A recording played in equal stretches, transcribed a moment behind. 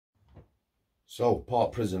So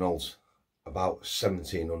Parc prison holds about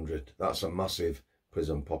 1,700. That's a massive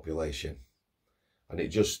prison population, and it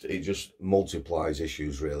just multiplies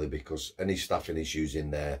issues really, because any staffing issues in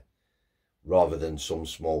there, rather than some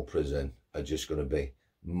small prison, are just going to be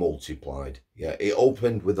multiplied. Yeah, it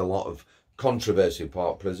opened with a lot of controversy.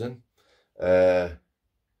 Parc prison, open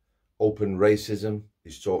racism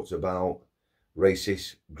is talked about,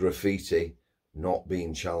 racist graffiti not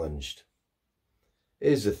being challenged.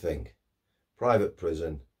 Here's the thing. Private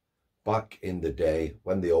prison, back in the day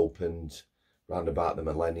when they opened, round about the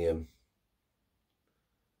millennium,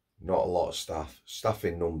 not a lot of staff.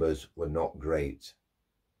 Staffing numbers were not great.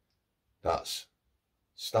 That's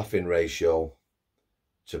staffing ratio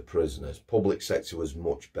to prisoners. Public sector was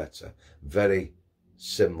much better. Very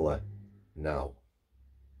similar now.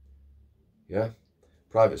 Yeah.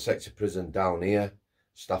 Private sector prison down here.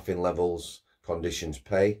 Staffing levels, conditions,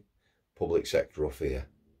 pay. Public sector up here.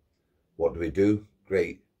 What do?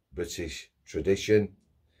 Great British tradition.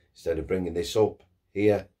 Instead of bringing this up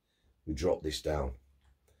here, we drop this down.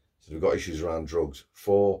 So we've got issues around drugs.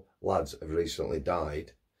 4 lads have recently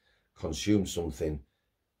died, consumed something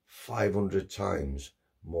 500 times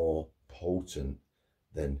more potent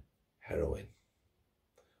than heroin.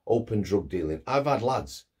 Open drug dealing. I've had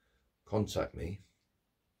lads contact me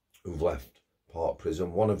who've left Parc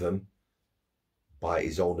prison. One of them, by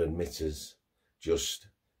his own admittance, just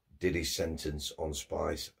did his sentence on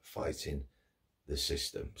spice, fighting the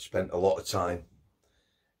system. Spent a lot of time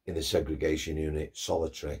in the segregation unit,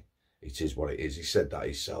 solitary. It is what it is. He said that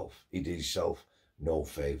himself. He did himself no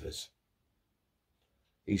favours.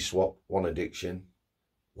 He swapped one addiction,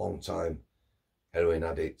 long time heroin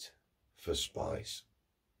addict, for spice.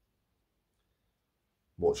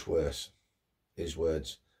 Much worse. His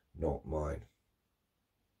words, not mine.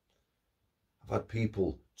 I've had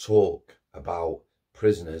people talk about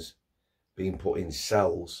prisoners being put in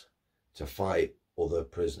cells to fight other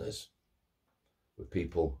prisoners, with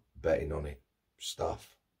people betting on it.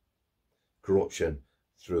 Staff. Corruption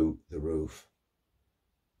through the roof.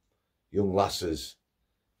 Young lasses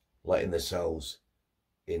letting themselves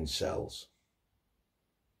in cells.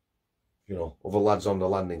 You know, other lads on the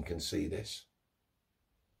landing can see this.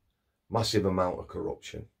 Massive amount of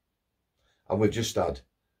corruption. And we've just had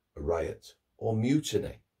a riot, or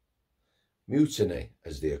mutiny. Mutiny,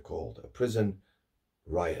 as they are called, a prison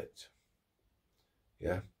riot.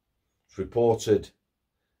 Yeah, it's reported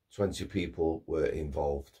 20 people were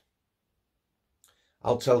involved.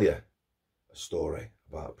 I'll tell you a story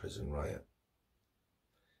about a prison riot.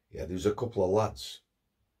 Yeah, there was a couple of lads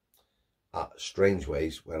at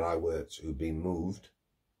Strangeways, where I worked, who'd been moved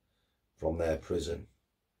from their prison.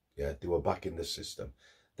 Yeah, they were back in the system.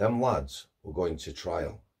 Them lads were going to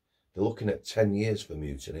trial. They're looking at 10 years for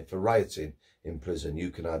mutiny. For rioting in prison, you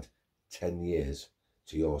can add 10 years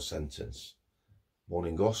to your sentence.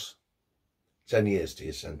 Morning, Gus. 10 years to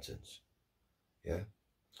your sentence. Yeah.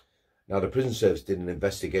 Now, the prison service did an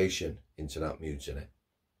investigation into that mutiny.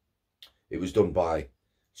 It was done by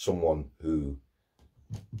someone who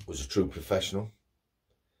was a true professional.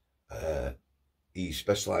 He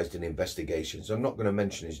specialised in investigations. I'm not going to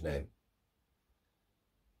mention his name.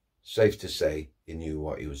 Safe to say, he knew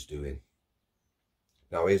what he was doing.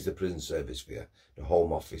 Now, here's the prison service for you, the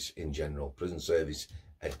Home Office in general, prison service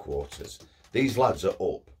headquarters. These lads are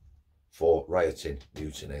up for rioting,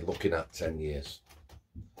 mutiny, looking at 10 years.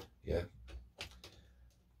 Yeah.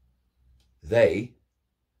 They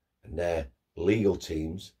and their legal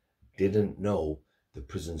teams didn't know the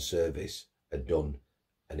prison service had done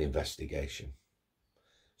an investigation.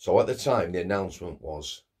 So at the time, the announcement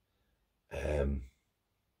was, it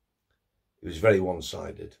was very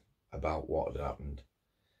one-sided about what had happened.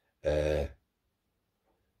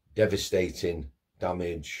 Devastating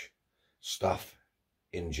damage, staff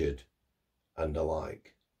injured and the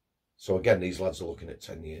like. So again, these lads are looking at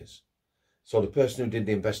 10 years. So the person who did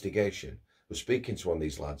the investigation was speaking to one of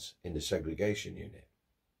these lads in the segregation unit.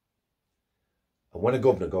 And when a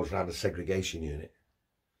governor goes around a segregation unit,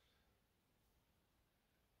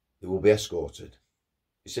 they will be escorted.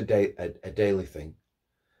 It's a daily thing.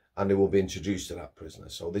 And they will be introduced to that prisoner.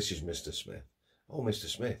 So this is Mr. Smith. Oh, Mr.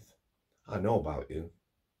 Smith, I know about you.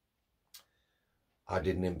 I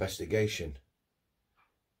did an investigation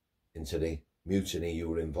into the mutiny you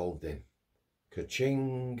were involved in.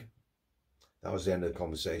 Ka-ching. That was the end of the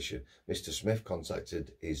conversation. Mr. Smith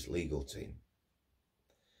contacted his legal team.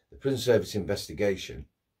 The prison service investigation,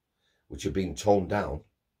 which had been toned down,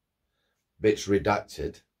 bits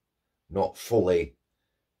redacted, not fully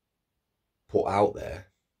put out there,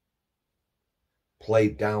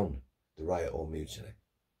 played down the riot or mutiny.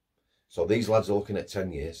 So these lads are looking at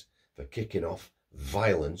 10 years for kicking off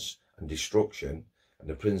violence and destruction, and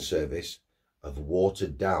the prison service have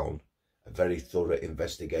watered down a very thorough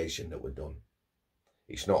investigation that were done.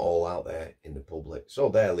 It's not all out there in the public. So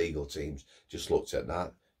their legal teams just looked at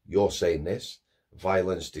that. You're saying this,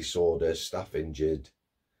 violence, disorder, staff injured,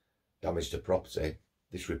 damage to property.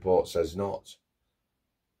 This report says not.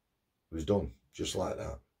 It was done just like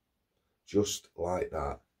that. Just like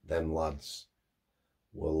that, them lads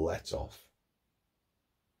were let off.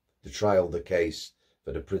 The trial, the case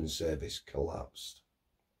for the prison service collapsed.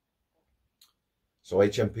 So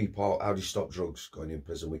HMP Parc, how do you stop drugs going in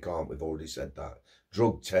prison? We can't, we've already said that.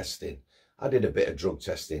 Drug testing. I did a bit of drug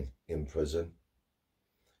testing in prison.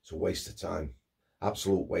 It's a waste of time.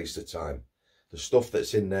 Absolute waste of time. The stuff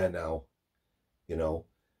that's in there now, you know,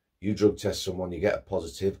 you drug test someone, you get a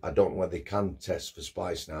positive. I don't know whether they can test for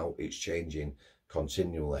spice now. It's changing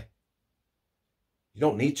continually. You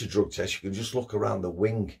don't need to drug test. You can just look around the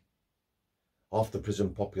wing. Half the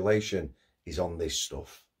prison population is on this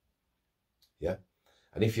stuff. Yeah.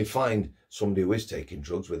 And if you find somebody who is taking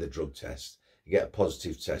drugs with a drug test, you get a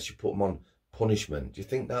positive test, you put them on punishment. Do you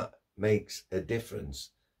think that makes a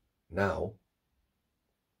difference now?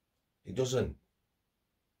 It doesn't.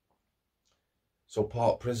 So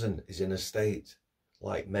Parc Prison is in a state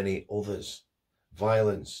like many others.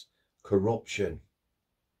 Violence, corruption.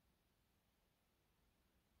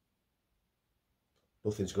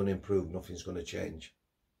 Nothing's going to improve, nothing's going to change.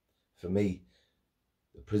 For me,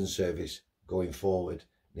 the prison service going forward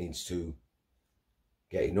needs to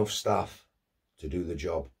get enough staff to do the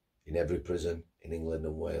job in every prison in England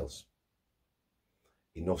and Wales.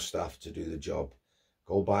 Enough staff to do the job.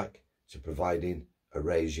 Go back to providing a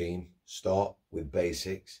regime. Start with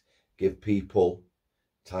basics. Give people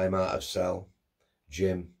time out of cell,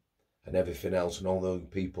 gym and everything else. And all those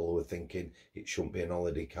people who are thinking it shouldn't be an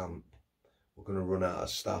holiday camp. We're going to run out of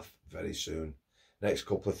staff very soon. Next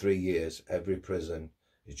couple of 3 years, every prison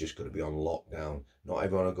is just going to be on lockdown. Not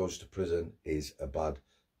everyone who goes to prison is a bad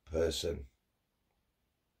person.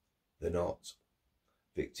 They're not.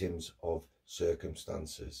 Victims of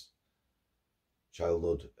circumstances,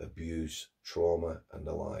 childhood abuse, trauma and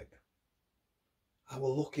the like. How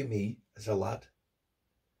lucky me as a lad.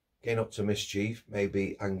 Getting up to mischief,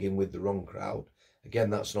 maybe hanging with the wrong crowd.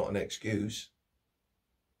 Again, that's not an excuse.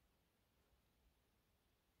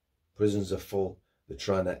 Prisons are full. They're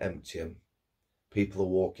trying to empty them. People are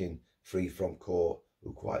walking free from court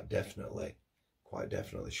who quite definitely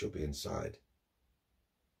should be inside.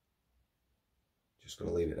 Just going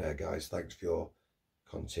to leave it there, guys. Thanks for your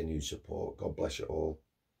continued support. God bless you all.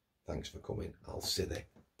 Thanks for coming. I'll see you.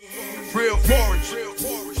 Real porridge,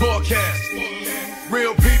 forecast,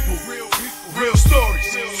 real people, real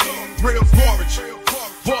stories, real porridge,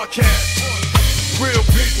 forecast, real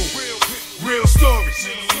people, real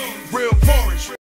stories.